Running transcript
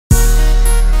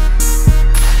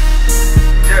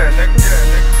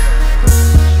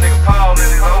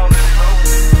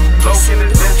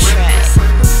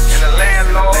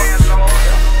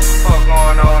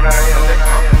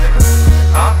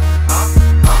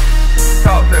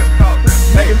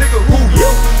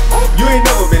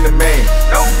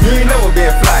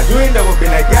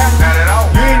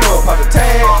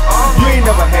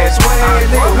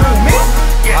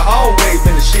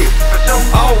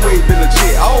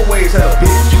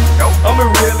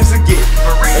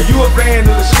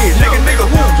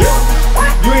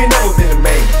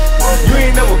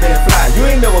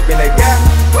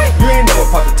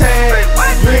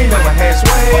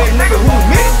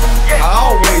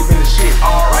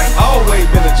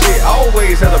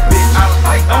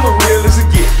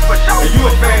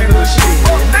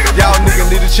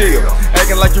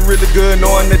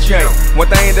One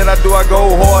thing that I do, I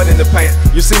go hard in the paint.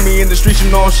 You see me in the streets,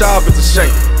 you know I'm sharp as a shank,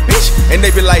 bitch. And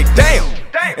they be like, damn.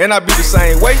 And I be the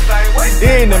same way. It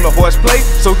ain't in the horseplay,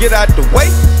 so get out the way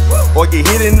or get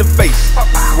hit in the face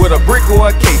with a brick or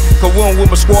a cake. Cause we don't with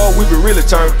my squad, we be really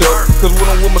turned up. Cause we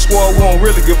don't with my squad, we don't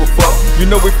really give a fuck. You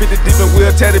know we 50 deep and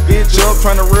we'll tear the bitch up.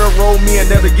 Tryna railroad me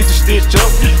and that'll get you stitched up.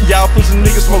 Y'all pussy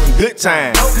niggas smoking good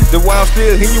time. That's why I'm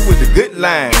still hitting you with the good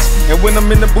lines. And when I'm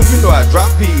in the booth, you know I drop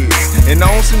his. And I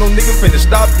don't see no nigga finna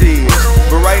stop this.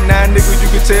 But right now, nigga, you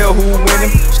can tell who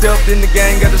winning. Stepped in the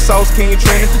gang, got the Sauce King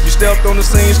training. You stepped on the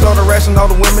scene, started rationing all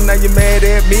the women. Now you mad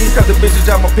at me, cause the bitches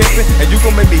out my pimpin'. And you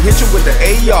gon' make me hit you with the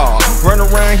AR. Run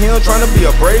around here trying to be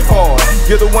a brave heart.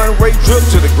 Get a one-way trip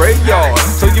to the graveyard.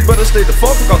 So you better stay the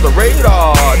fuck off the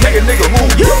radar. Nigga, who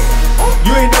you?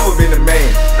 You ain't never been a man.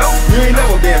 You ain't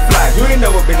never been fly. You ain't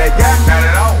never been that guy.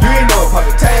 You ain't never pop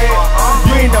a tag.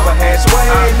 You ain't never had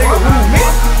swag. Nigga, who me?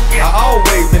 I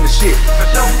always been the shit.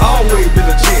 Always been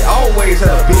legit. Always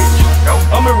had a bitch.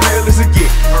 I'm as real as it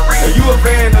get. And you a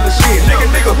fan of the shit.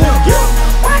 Nigga, who you?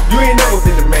 You ain't never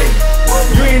been the man.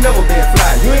 You ain't never been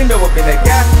fly. You ain't never been that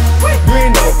guy. You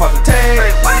ain't never pop a tag.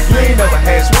 You ain't never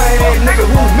had swag. Nigga,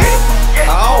 who me?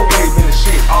 I always been the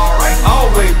shit.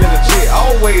 Always been legit.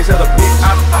 Always had a bitch.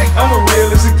 I'm as real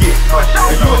as it get.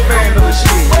 And you a fan of the shit.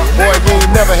 Boy, you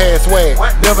ain't never had swag,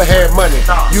 never had money.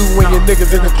 You and your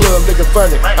niggas in the club looking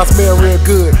funny. I smell real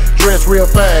good, dress real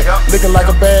fine, looking like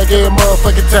a bag every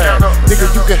motherfucking time.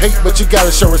 Nigga, you can hate, but you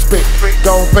gotta show respect.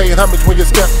 Gon' pay homage when you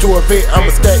step to a vet.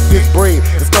 I'ma stack this bread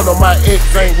and stand on my ex.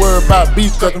 Ain't worried about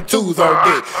beef, cause them twos on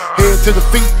deck. Head to the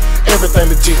feet, everything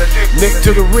legit. Neck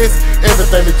to the wrist,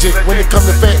 everything legit. When it comes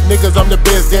to fat niggas, I'm the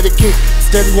best that it kick.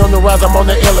 Steady on the rise, I'm on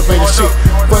the elevator shit.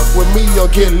 Fuck with me or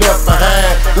get left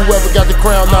behind. Whoever got the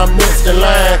crown, I'm next in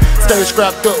line. Stay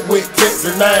strapped up with tents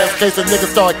and nines. Case a nigga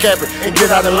start capping and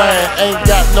get out of line. Ain't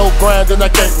got no grind and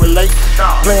I can't relate.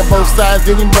 Playing both sides,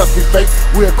 then he must be fake.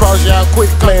 We'll cross y'all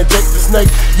quick, playing Jake the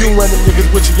Snake. You and them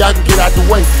niggas with you, y'all can get out the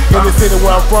way. In the city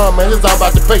where I'm from, man, it's all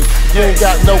about the pay. You ain't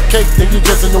got no cake, then you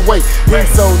just in the way. You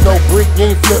ain't sold no brick,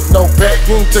 you ain't flipped no pack.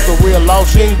 You ain't took a real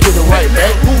loss, you ain't get it right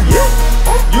back. Who you?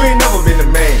 You ain't never been a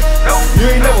man. You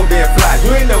ain't never been fly.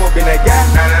 You ain't never been that guy.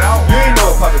 You ain't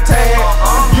never pop a tag.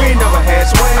 You ain't never had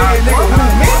swag. Nigga, who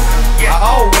me? I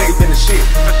always been the shit.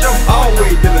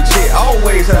 Always been legit.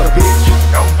 Always had a bitch.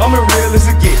 I'm as real as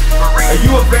it get. And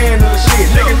you a fan of the shit.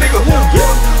 Nigga, who you?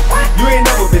 You ain't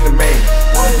never been a man.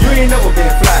 You ain't never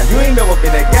been fly. You ain't never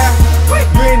been that guy.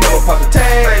 You ain't never pop a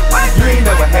tag. You ain't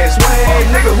never had swag.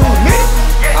 Nigga, who me?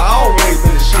 I always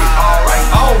been the shit.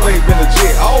 Always been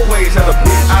legit. Always had a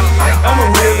bitch. I'm as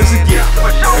real as it get.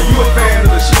 And you a fan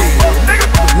of the shit.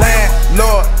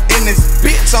 Landlord in this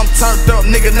bitch, I'm turned up,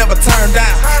 nigga never turned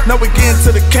down. Now we get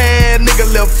into the can, nigga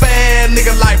little fan,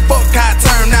 nigga like fuck how I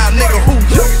turn out, nigga who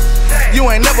you? You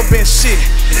ain't never been shit.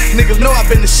 Niggas know I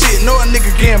been the shit. Know a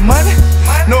nigga getting money,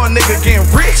 know a nigga getting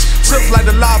rich. Trips like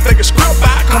the Las Vegas script,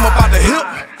 I come up out the hip,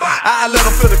 I let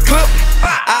them feel the clip,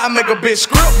 I make a bitch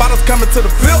script, bottles coming to the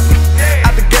flip,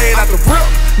 out the gate, out the rip.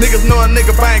 Niggas know a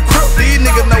nigga bang crip, these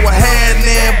niggas know what hand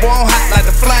in. Boy, I'm hot like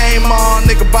the flame on,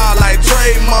 nigga ball like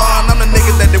Draymond. I'm the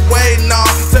nigga that they waiting on,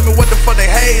 tell me what the fuck they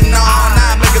hating on.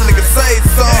 Now I make a nigga say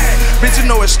something, bitch you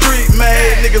know it's street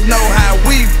made. Niggas know how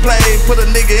we play, put a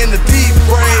nigga in the deep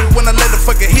grade. When I let the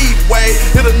fucking heat wave,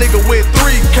 hit a nigga with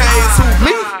 3Ks, who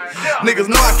me? Niggas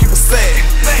know I keep it sad.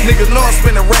 Niggas know I'm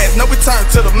spinning rats. Know we turn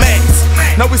to the max.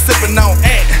 Know we sippin' on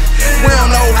act. We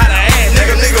don't know how to act.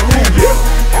 Nigga, who you?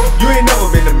 You ain't never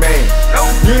been the man.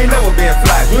 You ain't never been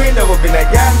fly. You ain't never been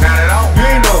that guy.